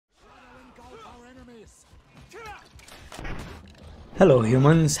Hello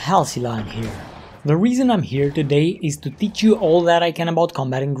humans, Halcylion here. The reason I'm here today is to teach you all that I can about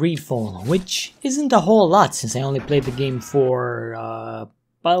combat in GreedFall, which isn't a whole lot since I only played the game for a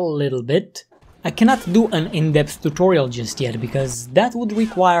little bit. I cannot do an in-depth tutorial just yet because that would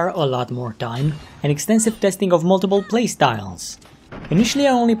require a lot more time and extensive testing of multiple playstyles. Initially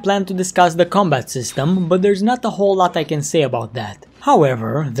I only planned to discuss the combat system, but there's not a whole lot I can say about that.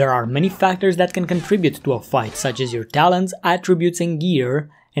 However, there are many factors that can contribute to a fight, such as your talents, attributes and gear,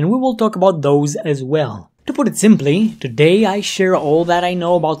 and we will talk about those as well. To put it simply, today I share all that I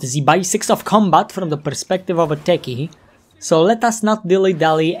know about the basics of combat from the perspective of a techie, so let us not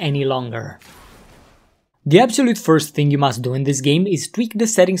dilly-dally any longer. The absolute first thing you must do in this game is tweak the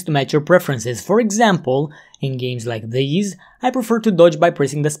settings to match your preferences. For example, in games like these, I prefer to dodge by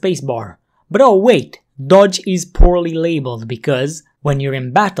pressing the spacebar. But oh wait, dodge is poorly labeled because when you're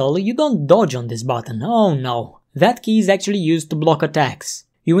in battle, you don't dodge on this button. Oh no, that key is actually used to block attacks.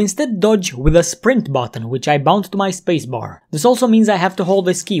 You instead dodge with a sprint button, which I bound to my spacebar. This also means I have to hold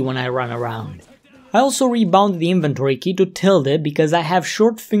this key when I run around. I also rebound the inventory key to tilde because I have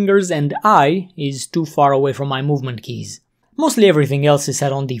short fingers and I is too far away from my movement keys. Mostly everything else is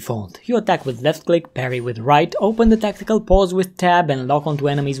set on default. You attack with left click, parry with right, open the tactical pause with tab and lock onto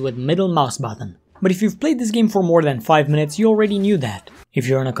enemies with middle mouse button. But if you've played this game for more than 5 minutes, you already knew that. If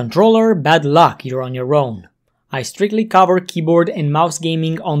you're on a controller, bad luck, you're on your own. I strictly cover keyboard and mouse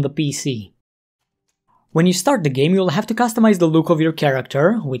gaming on the PC. When you start the game, you'll have to customize the look of your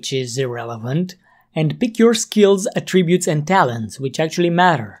character, which is irrelevant, and pick your skills, attributes and talents, which actually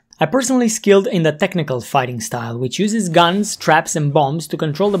matter. I personally skilled in the technical fighting style, which uses guns, traps and bombs to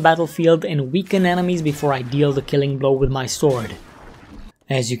control the battlefield and weaken enemies before I deal the killing blow with my sword.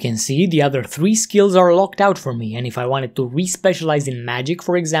 As you can see, the other 3 skills are locked out for me, and if I wanted to re-specialize in magic,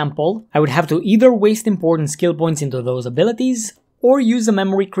 for example, I would have to either waste important skill points into those abilities, or use a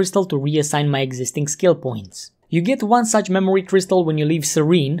memory crystal to reassign my existing skill points. You get one such memory crystal when you leave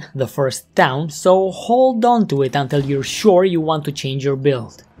Serene, the first town, so hold on to it until you're sure you want to change your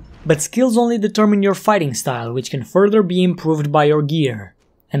build. But skills only determine your fighting style, which can further be improved by your gear.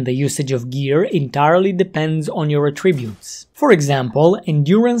 And the usage of gear entirely depends on your attributes. For example,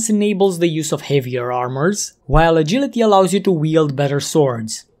 endurance enables the use of heavier armors, while agility allows you to wield better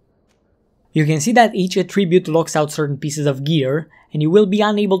swords. You can see that each attribute locks out certain pieces of gear, and you will be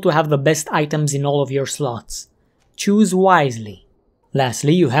unable to have the best items in all of your slots. Choose wisely.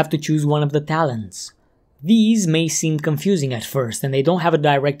 Lastly, you have to choose one of the talents. These may seem confusing at first, and they don't have a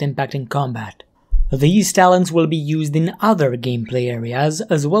direct impact in combat. These talents will be used in other gameplay areas,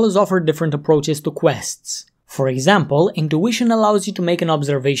 as well as offer different approaches to quests. For example, intuition allows you to make an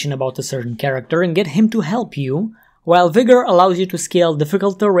observation about a certain character and get him to help you, while vigor allows you to scale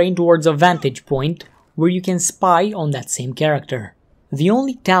difficult terrain towards a vantage point, where you can spy on that same character. The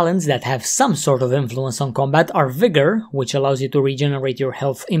only talents that have some sort of influence on combat are vigor, which allows you to regenerate your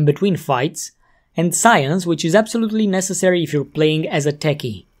health in between fights, and science, which is absolutely necessary if you're playing as a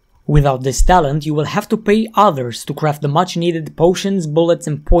techie. Without this talent, you will have to pay others to craft the much needed potions, bullets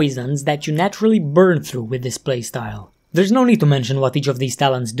and poisons that you naturally burn through with this playstyle. There's no need to mention what each of these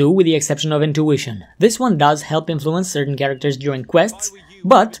talents do with the exception of intuition. This one does help influence certain characters during quests,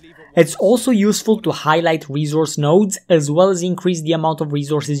 but it's also useful to highlight resource nodes as well as increase the amount of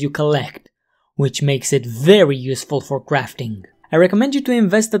resources you collect, which makes it very useful for crafting. I recommend you to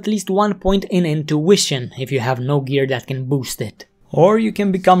invest at least 1 point in intuition if you have no gear that can boost it. Or you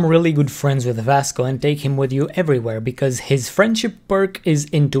can become really good friends with Vasco and take him with you everywhere because his friendship perk is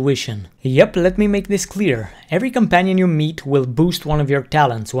intuition. Yep, let me make this clear. Every companion you meet will boost one of your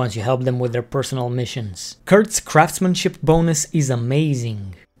talents once you help them with their personal missions. Kurt's craftsmanship bonus is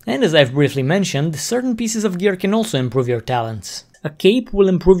amazing. And as I've briefly mentioned, certain pieces of gear can also improve your talents. A cape will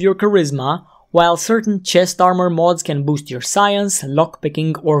improve your charisma, while certain chest armor mods can boost your science,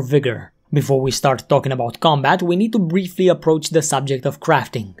 lockpicking or vigor. Before we start talking about combat, we need to briefly approach the subject of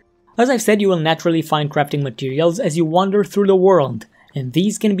crafting. As I've said, you will naturally find crafting materials as you wander through the world, and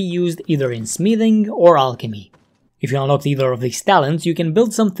these can be used either in smithing or alchemy. If you unlocked either of these talents, you can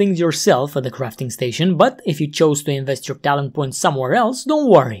build some things yourself at the crafting station, but if you chose to invest your talent points somewhere else, don't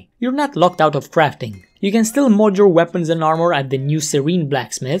worry, you're not locked out of crafting. You can still mod your weapons and armor at the new Serene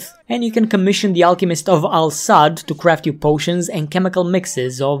blacksmith, and you can commission the alchemist of Al-Sad to craft you potions and chemical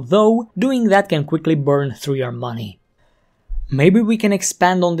mixes, although doing that can quickly burn through your money. Maybe we can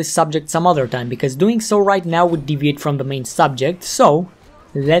expand on this subject some other time, because doing so right now would deviate from the main subject, so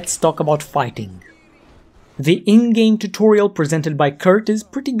let's talk about fighting. The in-game tutorial presented by Kurt is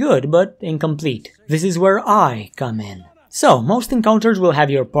pretty good, but incomplete. This is where I come in. So, most encounters will have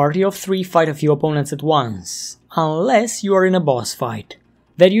your party of 3 fight a few opponents at once, unless you are in a boss fight.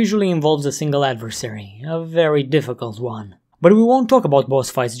 That usually involves a single adversary, a very difficult one. But we won't talk about boss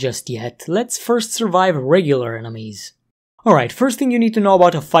fights just yet, let's first survive regular enemies. Alright, first thing you need to know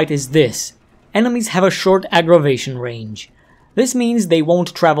about a fight is this. Enemies have a short aggravation range. This means they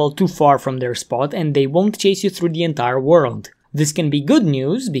won't travel too far from their spot and they won't chase you through the entire world. This can be good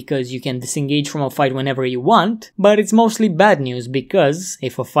news because you can disengage from a fight whenever you want, but it's mostly bad news because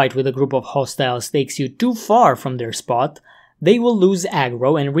if a fight with a group of hostiles takes you too far from their spot, they will lose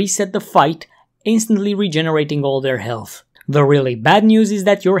aggro and reset the fight, instantly regenerating all their health. The really bad news is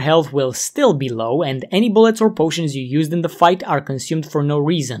that your health will still be low and any bullets or potions you used in the fight are consumed for no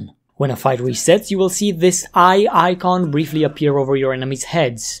reason. When a fight resets, you will see this eye icon briefly appear over your enemies'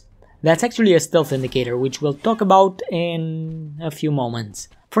 heads. That's actually a stealth indicator, which we'll talk about in a few moments.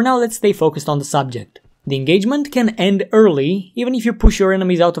 For now, let's stay focused on the subject. The engagement can end early, even if you push your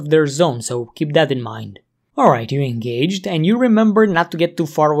enemies out of their zone, so keep that in mind. Alright, you engaged, and you remember not to get too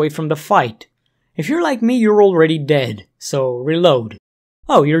far away from the fight. If you're like me, you're already dead, so reload.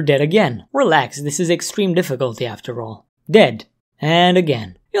 Oh, you're dead again. Relax, this is extreme difficulty after all. Dead. And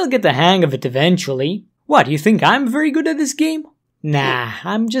again. You'll get the hang of it eventually. What, you think I'm very good at this game? Nah,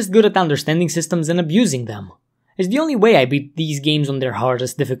 I'm just good at understanding systems and abusing them. It's the only way I beat these games on their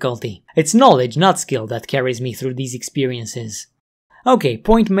hardest difficulty. It's knowledge, not skill, that carries me through these experiences. Okay,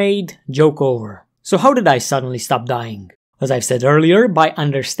 point made, joke over. So how did I suddenly stop dying? As I've said earlier, by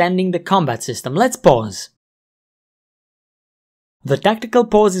understanding the combat system. Let's pause. The tactical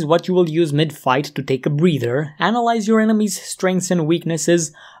pause is what you will use mid-fight to take a breather, analyze your enemy's strengths and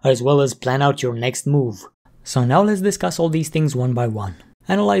weaknesses, as well as plan out your next move. So now let's discuss all these things one by one.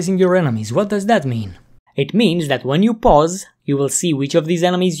 Analyzing your enemies, what does that mean? It means that when you pause, you will see which of these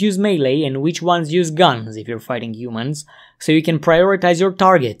enemies use melee and which ones use guns if you're fighting humans, so you can prioritize your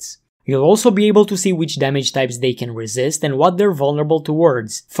targets. You'll also be able to see which damage types they can resist and what they're vulnerable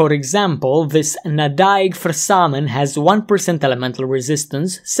towards. For example, this Nadaig Frsamen has 1% elemental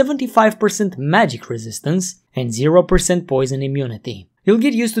resistance, 75% magic resistance, and 0% poison immunity. You'll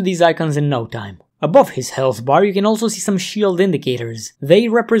get used to these icons in no time. Above his health bar you can also see some shield indicators. They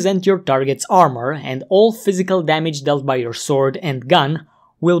represent your target's armor, and all physical damage dealt by your sword and gun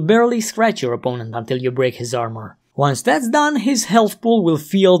will barely scratch your opponent until you break his armor. Once that's done, his health pool will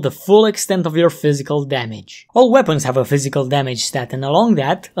feel the full extent of your physical damage. All weapons have a physical damage stat, and along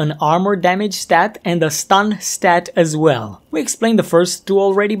that, an armor damage stat and a stun stat as well. We explained the first two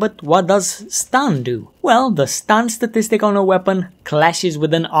already, but what does stun do? Well, the stun statistic on a weapon clashes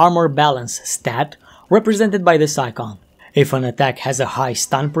with an armor balance stat, represented by this icon. If an attack has a high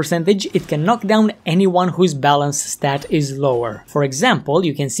stun percentage, it can knock down anyone whose balance stat is lower. For example,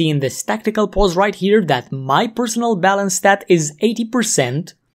 you can see in this tactical pause right here that my personal balance stat is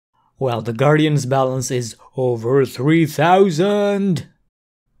 80%, while the Guardian's balance is over 3000.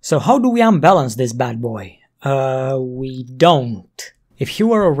 So how do we unbalance this bad boy? We don't. If he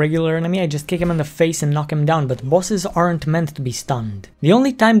were a regular enemy, I'd just kick him in the face and knock him down, but bosses aren't meant to be stunned. The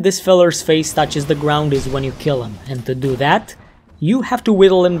only time this feller's face touches the ground is when you kill him, and to do that, you have to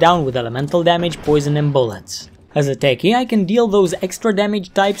whittle him down with elemental damage, poison and bullets. As a techie, I can deal those extra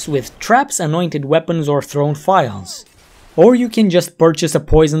damage types with traps, anointed weapons or thrown files. Or you can just purchase a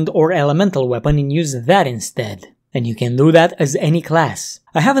poisoned or elemental weapon and use that instead. And you can do that as any class.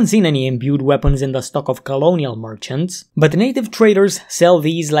 I haven't seen any imbued weapons in the stock of colonial merchants, but native traders sell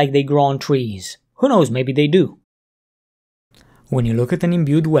these like they grow on trees. Who knows, maybe they do. When you look at an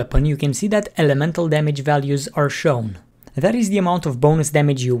imbued weapon, you can see that elemental damage values are shown. That is the amount of bonus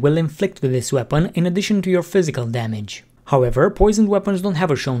damage you will inflict with this weapon in addition to your physical damage. However, poisoned weapons don't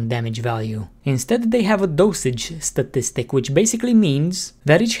have a shown damage value. Instead, they have a dosage statistic, which basically means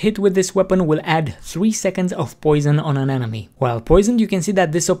that each hit with this weapon will add 3 seconds of poison on an enemy. While poisoned, you can see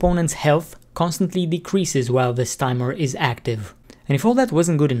that this opponent's health constantly decreases while this timer is active. And if all that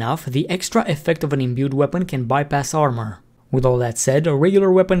wasn't good enough, the extra effect of an imbued weapon can bypass armor. With all that said,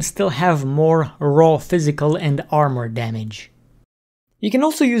 regular weapons still have more raw physical and armor damage. You can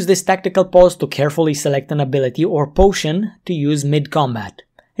also use this tactical pause to carefully select an ability or potion to use mid-combat.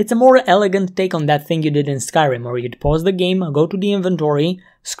 It's a more elegant take on that thing you did in Skyrim, where you'd pause the game, go to the inventory,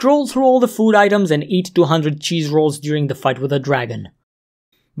 scroll through all the food items and eat 200 cheese rolls during the fight with a dragon.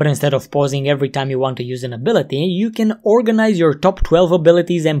 But instead of pausing every time you want to use an ability, you can organize your top 12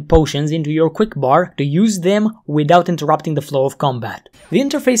 abilities and potions into your Quickbar to use them without interrupting the flow of combat. The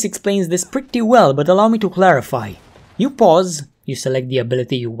interface explains this pretty well, but allow me to clarify. You pause, you select the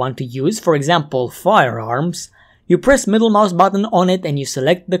ability you want to use, for example firearms, you press middle mouse button on it and you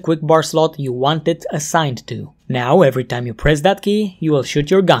select the Quickbar slot you want it assigned to. Now, every time you press that key, you will shoot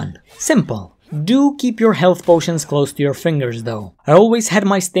your gun. Simple. Do keep your health potions close to your fingers though. I always had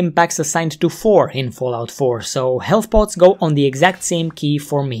my stim packs assigned to 4 in Fallout 4, so health pots go on the exact same key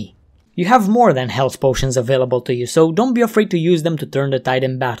for me. You have more than health potions available to you, so don't be afraid to use them to turn the tide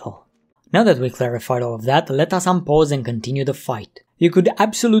in battle. Now that we clarified all of that, let us unpause and continue the fight. You could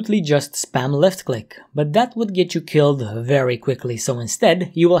absolutely just spam left click, but that would get you killed very quickly, so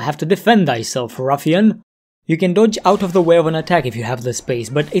instead you will have to defend thyself, ruffian. You can dodge out of the way of an attack if you have the space,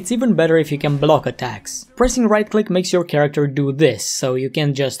 but it's even better if you can block attacks. Pressing right click makes your character do this, so you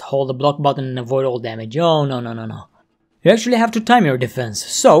can't just hold the block button and avoid all damage. Oh no. You actually have to time your defense,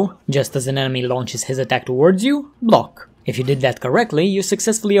 so just as an enemy launches his attack towards you, block. If you did that correctly, you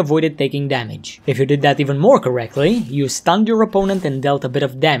successfully avoided taking damage. If you did that even more correctly, you stunned your opponent and dealt a bit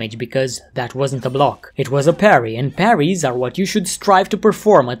of damage because that wasn't a block. It was a parry, and parries are what you should strive to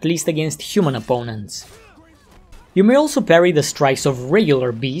perform, at least against human opponents. You may also parry the strikes of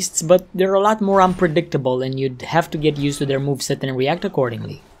regular beasts, but they're a lot more unpredictable and you'd have to get used to their moveset and react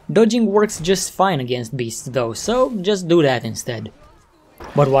accordingly. Dodging works just fine against beasts though, so just do that instead.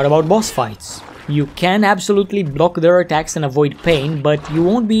 But what about boss fights? You can absolutely block their attacks and avoid pain, but you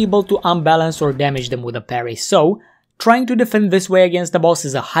won't be able to unbalance or damage them with a parry, so trying to defend this way against the boss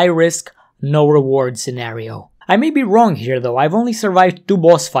is a high risk, no reward scenario. I may be wrong here though, I've only survived 2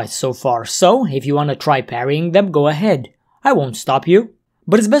 boss fights so far, so if you wanna try parrying them, go ahead. I won't stop you.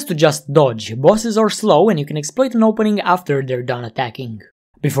 But it's best to just dodge, bosses are slow and you can exploit an opening after they're done attacking.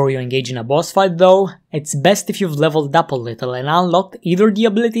 Before you engage in a boss fight though, it's best if you've leveled up a little and unlocked either the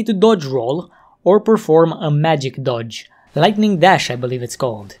ability to dodge roll or perform a magic dodge. Lightning Dash, I believe it's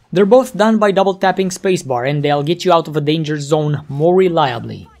called. They're both done by double tapping spacebar and they'll get you out of a danger zone more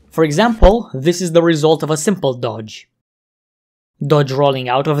reliably. For example, this is the result of a simple dodge. Dodge rolling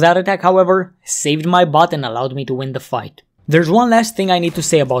out of that attack, however, saved my butt and allowed me to win the fight. There's one last thing I need to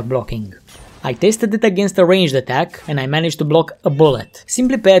say about blocking. I tested it against a ranged attack and I managed to block a bullet.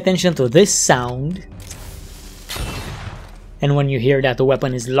 Simply pay attention to this sound, and when you hear that the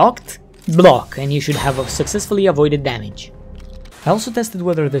weapon is locked, block and you should have successfully avoided damage. I also tested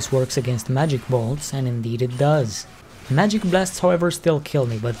whether this works against magic bolts, and indeed it does. Magic blasts however still kill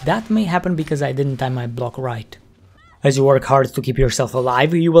me, but that may happen because I didn't time my block right. As you work hard to keep yourself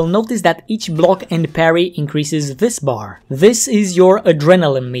alive, you will notice that each block and parry increases this bar. This is your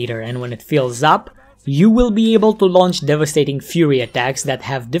adrenaline meter, and when it fills up, you will be able to launch devastating fury attacks that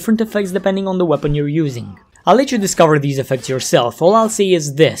have different effects depending on the weapon you're using. I'll let you discover these effects yourself, all I'll say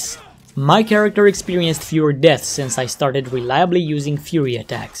is this. My character experienced fewer deaths since I started reliably using fury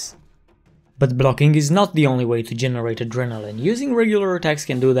attacks. But blocking is not the only way to generate adrenaline, using regular attacks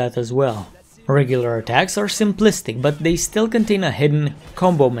can do that as well. Regular attacks are simplistic, but they still contain a hidden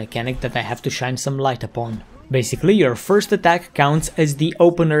combo mechanic that I have to shine some light upon. Basically, your first attack counts as the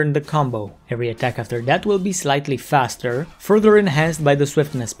opener in the combo. Every attack after that will be slightly faster, further enhanced by the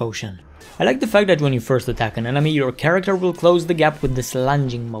swiftness potion. I like the fact that when you first attack an enemy, your character will close the gap with this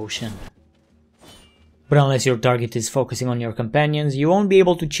lunging motion. But unless your target is focusing on your companions, you won't be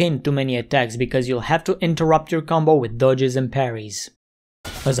able to chain too many attacks because you'll have to interrupt your combo with dodges and parries.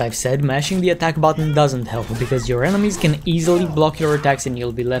 As I've said, mashing the attack button doesn't help because your enemies can easily block your attacks and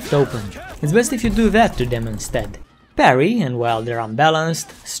you'll be left open. It's best if you do that to them instead. Parry, and while they're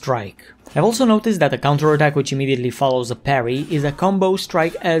unbalanced, strike. I've also noticed that a counterattack which immediately follows a parry is a combo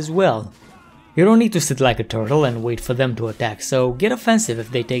strike as well. You don't need to sit like a turtle and wait for them to attack, so get offensive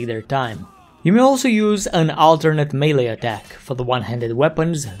if they take their time. You may also use an alternate melee attack. For the one-handed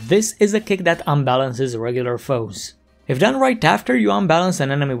weapons, this is a kick that unbalances regular foes. If done right after you unbalance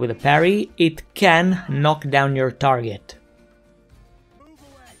an enemy with a parry, it can knock down your target.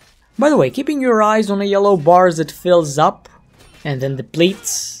 By the way, keeping your eyes on a yellow bar as it fills up and then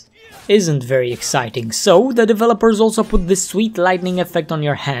depletes isn't very exciting, so the developers also put this sweet lightning effect on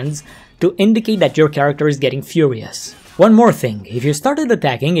your hands to indicate that your character is getting furious. One more thing, if you started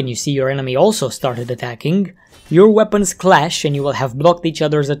attacking and you see your enemy also started attacking, your weapons clash and you will have blocked each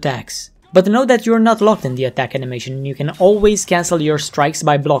other's attacks. But know that you're not locked in the attack animation and you can always cancel your strikes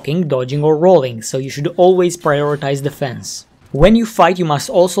by blocking, dodging or rolling, so you should always prioritize defense. When you fight, you must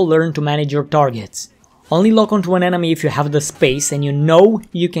also learn to manage your targets. Only lock onto an enemy if you have the space and you know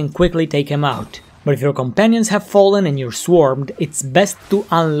you can quickly take him out. But if your companions have fallen and you're swarmed, it's best to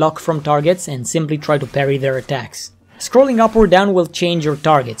unlock from targets and simply try to parry their attacks. Scrolling up or down will change your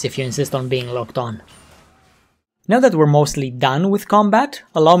targets if you insist on being locked on. Now that we're mostly done with combat,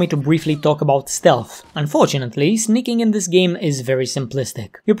 allow me to briefly talk about stealth. Unfortunately, sneaking in this game is very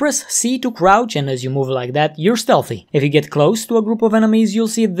simplistic. You press C to crouch and as you move like that, you're stealthy. If you get close to a group of enemies, you'll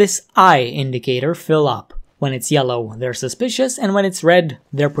see this eye indicator fill up. When it's yellow, they're suspicious, and when it's red,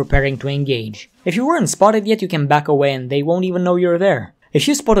 they're preparing to engage. If you weren't spotted yet, you can back away and they won't even know you're there. If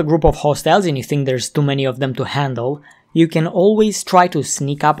you spot a group of hostiles and you think there's too many of them to handle, you can always try to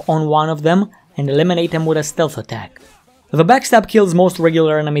sneak up on one of them and eliminate them with a stealth attack. The backstab kills most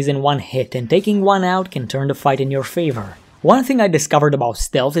regular enemies in one hit, and taking one out can turn the fight in your favor. One thing I discovered about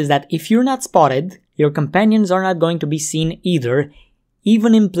stealth is that if you're not spotted, your companions are not going to be seen either,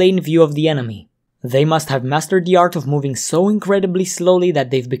 even in plain view of the enemy. They must have mastered the art of moving so incredibly slowly that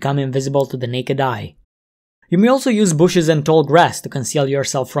they've become invisible to the naked eye. You may also use bushes and tall grass to conceal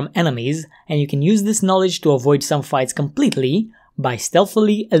yourself from enemies, and you can use this knowledge to avoid some fights completely by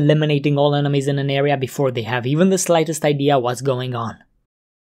stealthily eliminating all enemies in an area before they have even the slightest idea what's going on.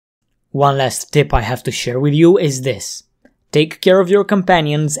 One last tip I have to share with you is this. Take care of your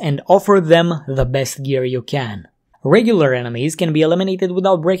companions and offer them the best gear you can. Regular enemies can be eliminated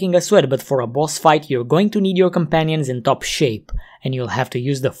without breaking a sweat, but for a boss fight you're going to need your companions in top shape, and you'll have to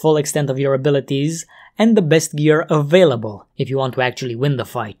use the full extent of your abilities and the best gear available if you want to actually win the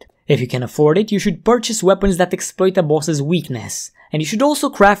fight. If you can afford it, you should purchase weapons that exploit a boss's weakness, and you should also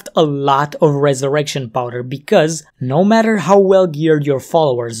craft a lot of resurrection powder because no matter how well geared your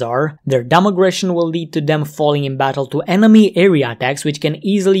followers are, their dumb aggression will lead to them falling in battle to enemy area attacks which can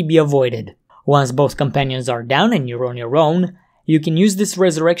easily be avoided. Once both companions are down and you're on your own, you can use this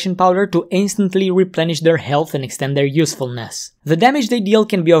resurrection powder to instantly replenish their health and extend their usefulness. The damage they deal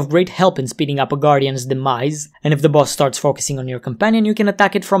can be of great help in speeding up a guardian's demise, and if the boss starts focusing on your companion, you can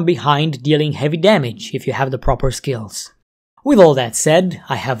attack it from behind, dealing heavy damage if you have the proper skills. With all that said,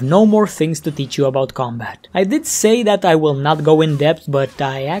 I have no more things to teach you about combat. I did say that I will not go in depth, but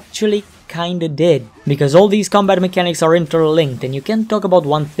I actually kinda did, because all these combat mechanics are interlinked and you can't talk about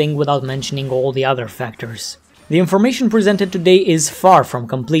one thing without mentioning all the other factors. The information presented today is far from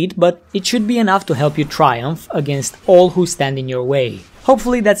complete, but it should be enough to help you triumph against all who stand in your way.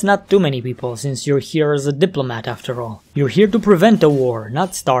 Hopefully that's not too many people, since you're here as a diplomat after all. You're here to prevent a war,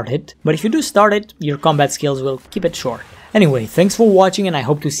 not start it, but if you do start it, your combat skills will keep it short. Anyway, thanks for watching and I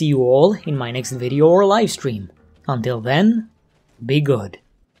hope to see you all in my next video or livestream. Until then, be good.